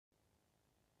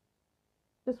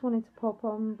just wanted to pop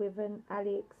on with an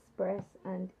Aliexpress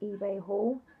and eBay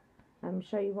haul and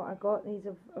show you what I got. These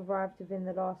have arrived within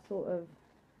the last sort of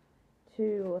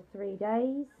 2 or 3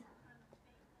 days.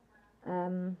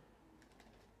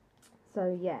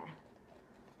 So yeah,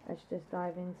 let's just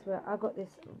dive into it. I got this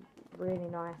really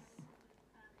nice,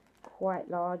 quite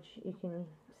large, you can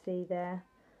see there,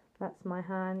 that's my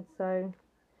hand, so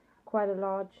quite a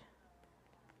large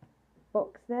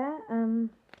box there.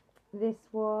 This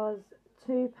was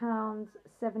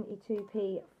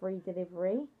 £2.72p free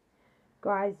delivery.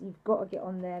 Guys, you've got to get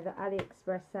on there. The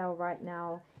AliExpress sale right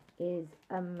now is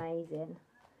amazing.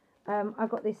 I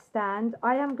got this stand.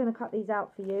 I am going to cut these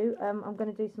out for you. I'm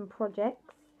going to do some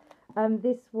projects.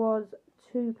 This was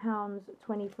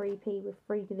 £2.23p with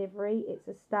free delivery. It's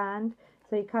a stand,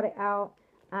 so you cut it out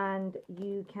and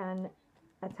you can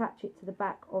attach it to the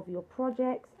back of your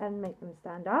projects and make them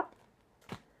stand up.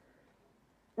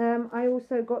 I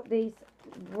also got these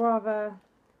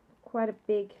quite a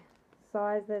big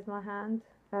size. There's my hand.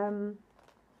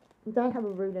 Don't have a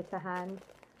ruler to hand.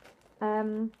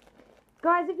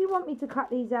 Guys, if you want me to cut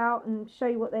these out and show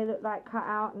you what they look like cut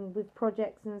out and with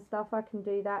projects and stuff, I can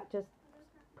do that. Just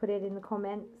put it in the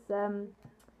comments.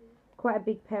 Quite a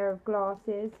big pair of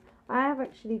glasses. I have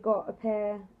actually got a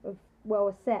pair of, well,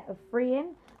 a set of 3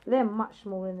 in. But they're much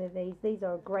smaller than these. These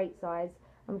are a great size.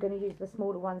 I'm going to use the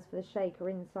smaller ones for the shaker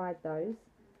inside those.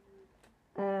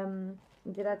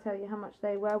 Did I tell you how much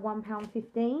they were?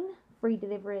 £1.15. Free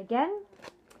delivery again.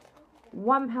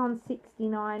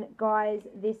 £1.69. Guys,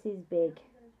 this is big.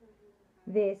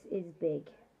 This is big.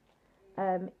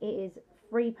 It is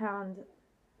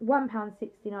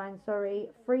 £1.69,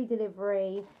 sorry. Free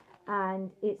delivery,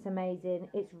 and it's amazing.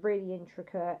 It's really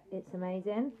intricate. It's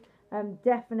amazing.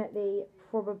 Definitely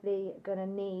probably going to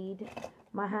need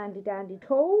my handy dandy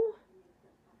tool,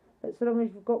 but so long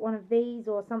as you've got one of these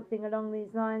or something along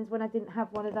these lines. When I didn't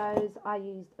have one of those, I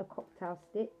used a cocktail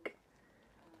stick.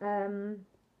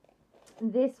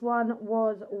 This one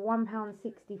was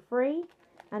 £1.63,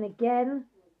 and again,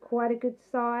 quite a good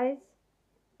size.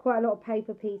 Quite a lot of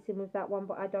paper piecing with that one,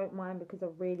 but I don't mind because I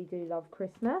really do love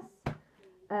Christmas.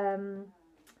 Again,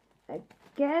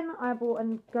 I bought,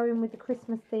 and going with the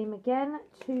Christmas theme again,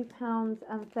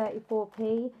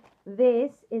 £2.34p.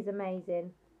 This is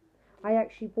amazing. I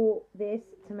actually bought this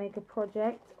to make a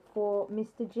project for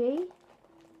Mr. G,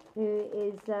 who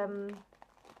is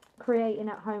creating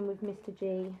at home with Mr.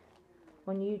 G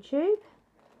on YouTube.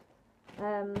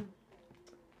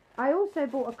 I also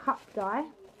bought a cup die.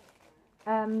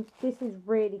 This is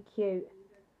really cute.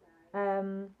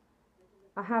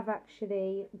 I have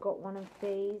actually got one of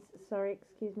these. Sorry,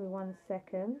 excuse me 1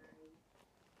 second.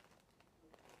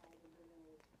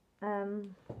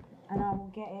 And I will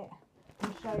get it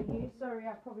and show you. Sorry,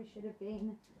 I probably should have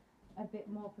been a bit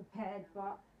more prepared,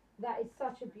 but that is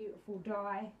such a beautiful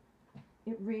die.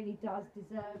 It really does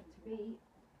deserve to be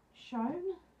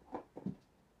shown.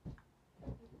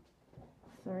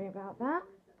 Sorry about that.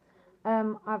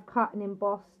 I've cut and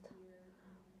embossed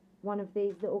one of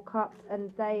these little cups,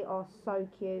 and they are so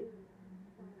cute.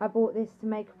 I bought this to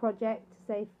make a project to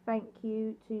say thank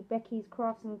you to Becky's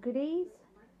Crafts and Goodies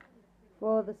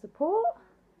for the support.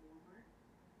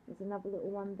 There's another little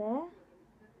one there.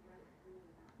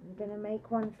 I'm going to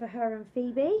make one for her and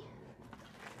Phoebe.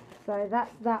 So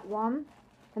that's that one.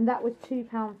 And that was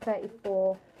 £2.34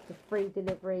 for free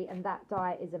delivery, and that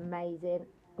die is amazing.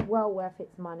 Well worth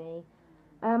its money.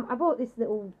 I bought this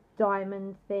little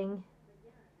diamond thing.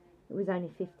 It was only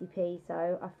 50p,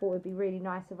 so I thought it'd be really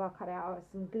nice if I cut out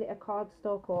some glitter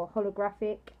cardstock or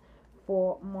holographic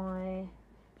for my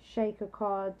shaker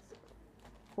cards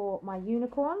for my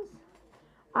unicorns.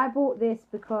 I bought this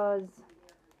because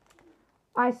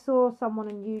I saw someone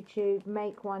on YouTube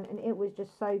make one and it was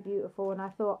just so beautiful, and I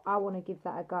thought I want to give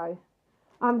that a go.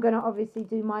 I'm going to obviously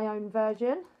do my own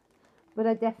version, but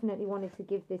I definitely wanted to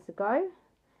give this a go.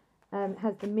 It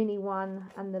has the mini one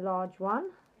and the large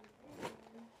one.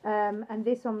 And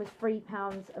this one was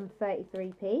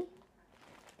 £3.33p.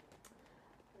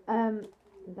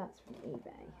 That's from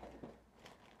eBay.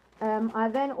 I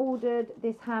then ordered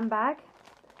this handbag,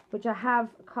 which I have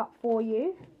cut for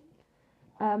you.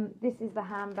 This is the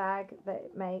handbag that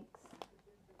it makes.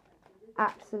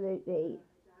 Absolutely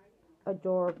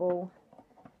adorable.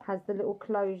 Has the little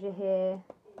closure here,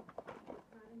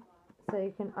 so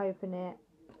you can open it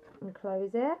and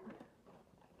close it.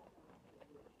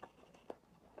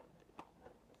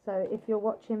 So if you're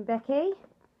watching, Becky,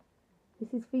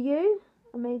 this is for you.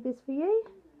 I made this for you.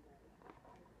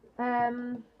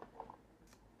 And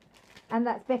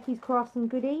that's Becky's Crafts and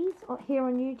Goodies here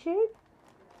on YouTube.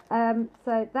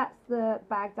 So that's the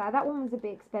bag dye. That one was a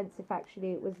bit expensive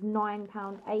actually. It was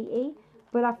 £9.80,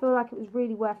 but I feel like it was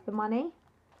really worth the money.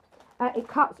 It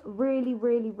cuts really,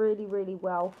 really, really, really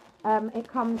well. It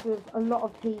comes with a lot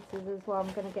of pieces as well.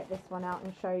 I'm going to get this one out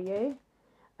and show you.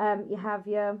 You have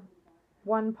your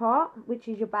one part, which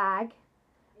is your bag,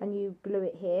 and you glue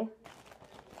it here.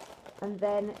 And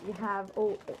then you have,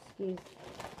 oh, excuse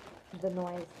the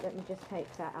noise. Let me just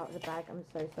take that out of the bag. I'm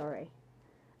so sorry.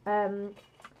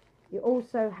 You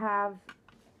also have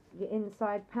your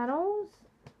inside panels,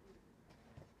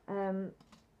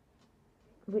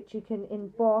 which you can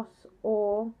emboss,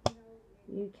 or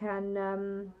you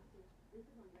can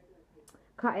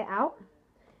cut it out.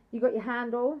 You got your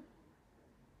handle,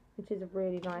 which is a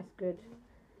really nice, good.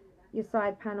 Your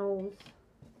side panels,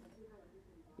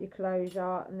 your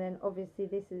closure, and then obviously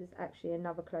this is actually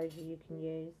another closure you can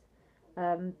use.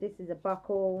 This is a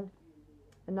buckle,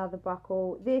 another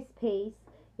buckle. This piece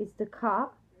is to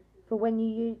cut for when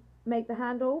you make the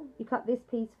handle. You cut this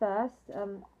piece first.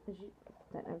 As you,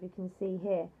 I don't know if you can see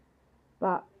here,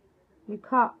 but you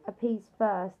cut a piece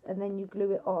first and then you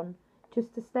glue it on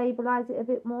just to stabilize it a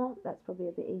bit more. That's probably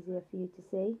a bit easier for you to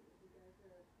see.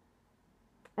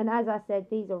 And as I said,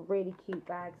 these are really cute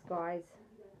bags, guys.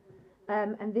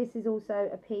 And this is also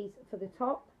a piece for the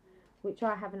top, which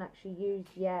I haven't actually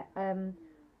used yet.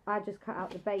 I just cut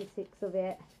out the basics of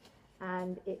it,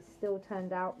 and it still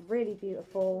turned out really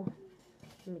beautiful.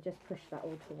 Let me just push that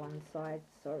all to one side,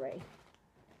 sorry.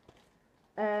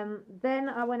 Then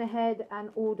I went ahead and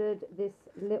ordered this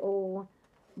little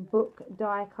book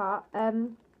die cut.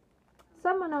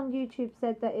 Someone on YouTube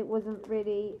said that it wasn't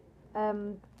really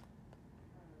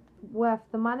worth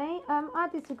the money. I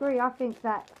disagree. I think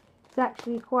that it's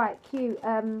actually quite cute.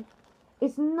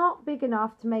 It's not big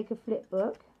enough to make a flip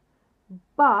book,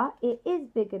 but it is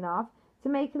big enough to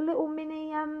make a little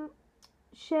mini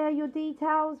share your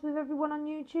details with everyone on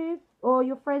YouTube or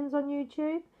your friends on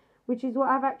YouTube, which is what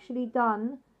I've actually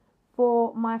done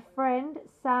for my friend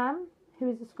Sam, who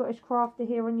is a Scottish crafter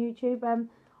here on YouTube.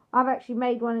 I've actually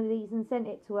made one of these and sent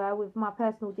it to her with my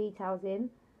personal details in.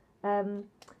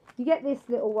 You get this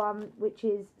little one, which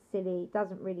is silly,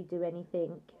 doesn't really do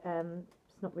anything.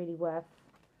 It's not really worth,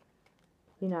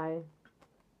 you know,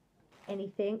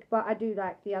 anything, but I do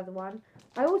like the other one.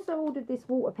 I also ordered this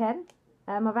water pen.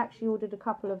 I've actually ordered a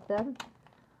couple of them.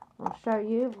 I'll show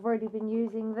you. I've already been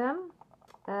using them.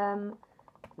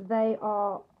 They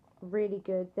are really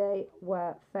good. They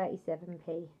were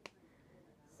 37p.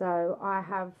 So I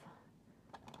have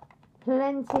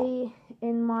plenty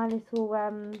in my little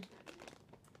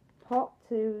pot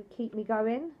to keep me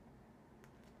going.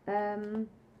 I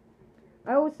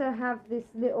also have this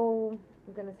little,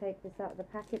 I'm going to take this out of the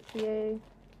packet for you,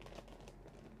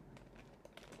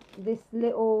 this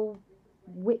little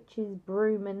witch's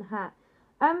broom and hat.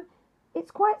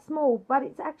 It's quite small, but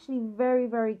it's actually very,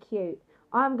 very cute.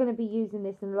 I'm going to be using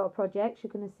this in a lot of projects.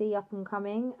 You're going to see up and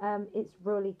coming. It's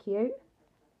really cute.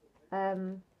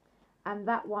 And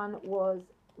that one was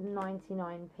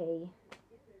 99p.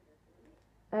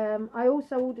 I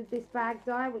also ordered this bag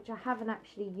die, which I haven't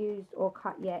actually used or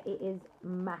cut yet. It is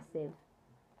massive.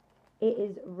 It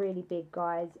is really big,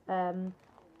 guys.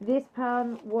 This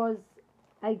pen was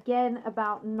again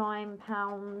about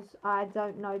 £9. I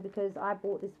don't know, because I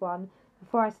bought this one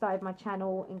before I started my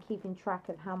channel and keeping track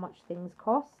of how much things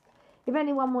cost. If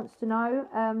anyone wants to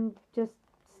know, just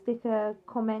stick a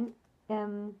comment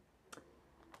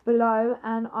below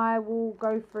and I will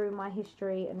go through my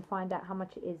history and find out how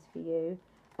much it is for you.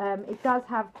 It does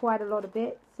have quite a lot of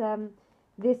bits.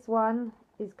 This one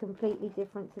is completely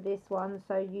different to this one,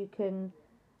 so you can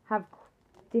have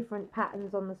different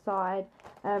patterns on the side.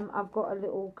 I've got a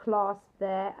little clasp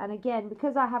there, and again,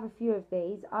 because I have a few of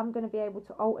these, I'm going to be able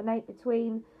to alternate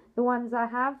between the ones I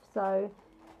have, so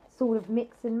sort of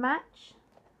mix and match.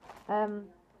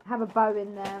 Have a bow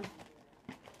in there.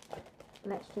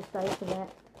 Let's just open it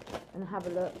and have a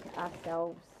look at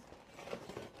ourselves.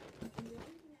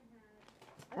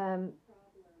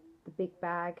 The big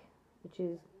bag, which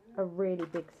is a really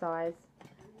big size,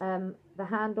 the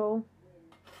handle,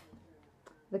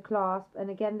 the clasp, and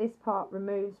again this part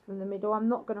removes from the middle. I'm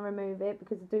not going to remove it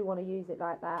because I do want to use it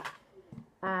like that.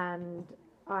 And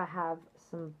I have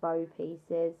some bow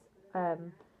pieces.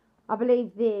 I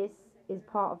believe this is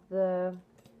part of the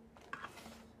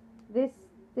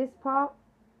this part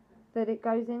that it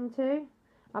goes into.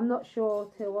 I'm not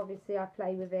sure till obviously I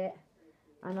play with it,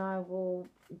 and I will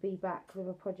be back with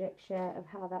a project share of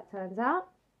how that turns out.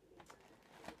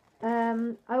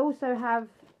 I also have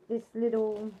this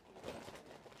little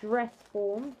dress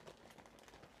form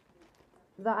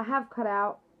that I have cut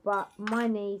out but my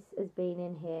niece has been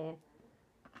in here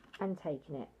and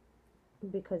taken it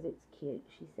because it's cute,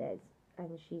 she says,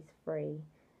 and she's free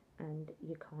and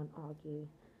you can't argue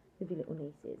with your little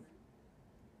nieces.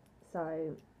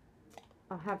 So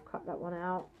I have cut that one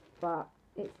out, but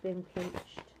it's been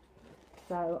pinched,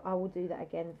 so I will do that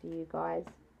again for you guys.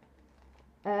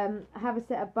 I have a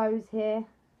set of bows here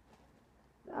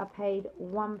that I paid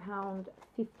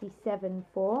 £1.57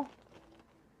 for.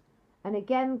 And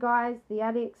again, guys, the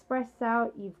Aliexpress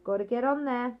sale, you've got to get on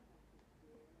there.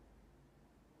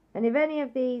 And if any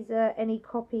of these are any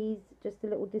copies, just a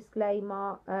little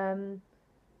disclaimer,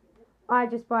 I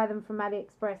just buy them from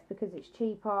Aliexpress because it's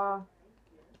cheaper.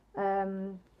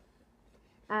 And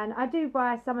I do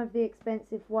buy some of the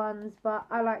expensive ones, but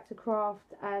I like to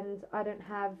craft and I don't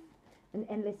have an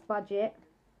endless budget.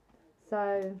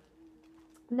 So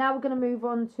now we're going to move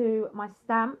on to my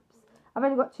stamps. I've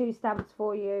only got 2 stamps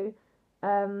for you.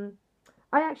 I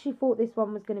actually thought this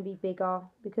one was going to be bigger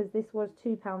because this was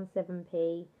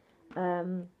 £2.7p,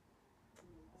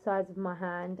 size of my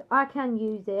hand. I can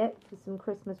use it for some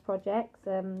Christmas projects,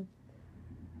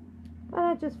 but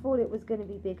I just thought it was going to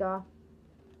be bigger.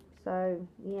 So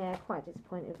yeah, quite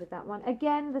disappointed with that one.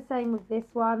 Again, the same with this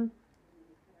one.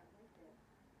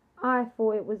 I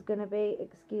thought it was going to be,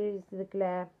 excuse the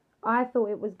glare, I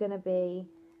thought it was going to be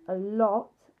a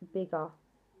lot bigger,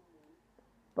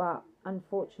 but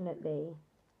unfortunately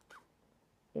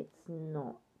it's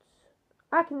not.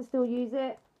 I can still use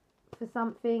it for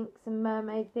something, some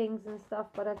mermaid things and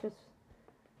stuff, but I just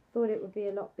thought it would be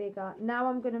a lot bigger. Now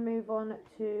I'm going to move on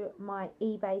to my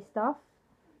eBay stuff.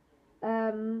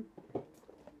 I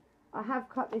have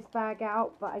cut this bag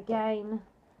out, but again,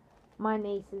 my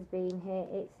niece has been here.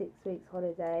 It's 6 weeks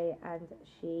holiday and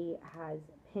she has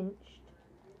pinched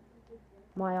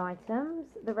my items.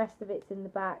 The rest of it's in the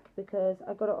back because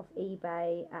I got it off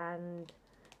eBay and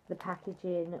the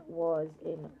packaging was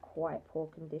in quite poor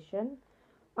condition.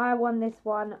 I won this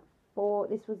one for,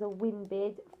 this was a win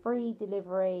bid, free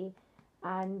delivery,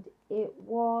 and it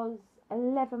was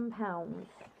 £11.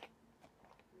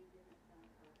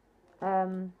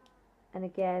 And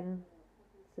again,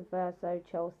 it's a Verso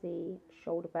Chelsea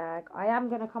shoulder bag. I am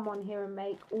going to come on here and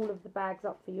make all of the bags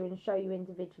up for you and show you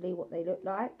individually what they look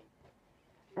like.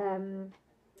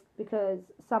 Because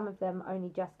some of them only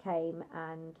just came,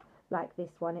 and like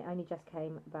this one, it only just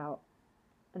came about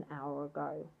an hour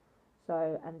ago.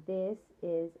 So, and this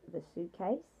is the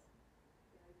suitcase.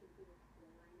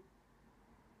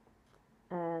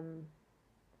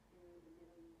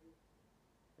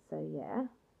 So yeah,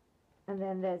 and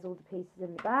then there's all the pieces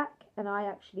in the back, and I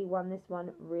actually won this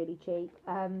one really cheap.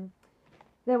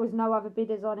 There was no other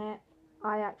bidders on it.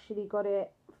 I actually got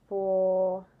it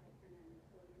for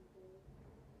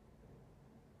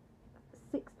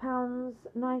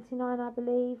 £6.99, I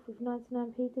believe, with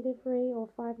 99p delivery, or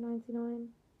 £5.99.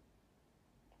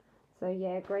 So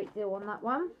yeah, great deal on that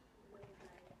one.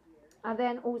 I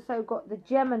then also got the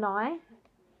Gemini.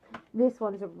 This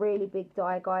one's a really big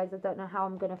die, guys. I don't know how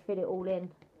I'm going to fit it all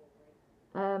in.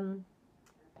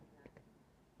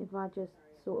 If I just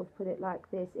sort of put it like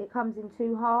this, it comes in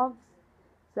 2 halves.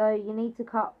 So you need to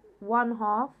cut one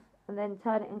half and then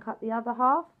turn it and cut the other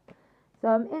half. So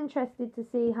I'm interested to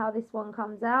see how this one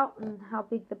comes out and how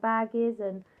big the bag is.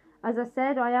 And as I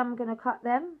said, I am going to cut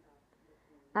them.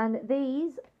 And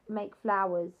these make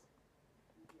flowers.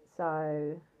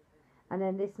 So, and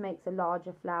then this makes a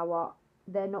larger flower.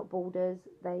 They're not borders,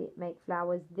 they make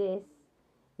flowers. This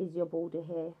is your border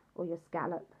here, or your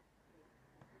scallop.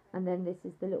 And then this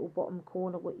is the little bottom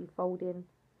corner, what you fold in.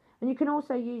 And you can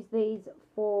also use these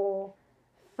for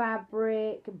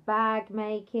fabric, bag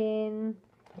making.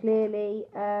 Clearly,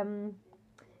 it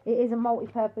is a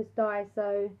multi-purpose die,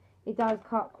 so it does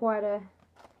cut quite a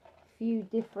few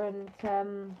different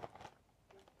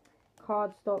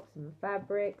cardstocks and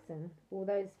fabrics and all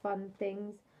those fun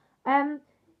things.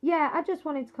 Yeah, I just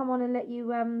wanted to come on and let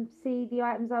you see the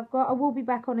items I've got. I will be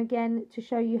back on again to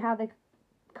show you how they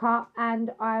cut,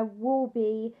 and I will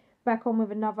be back on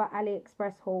with another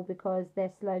Aliexpress haul because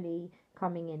they're slowly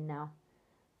coming in now.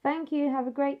 Thank you. Have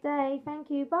a great day.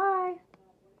 Thank you. Bye.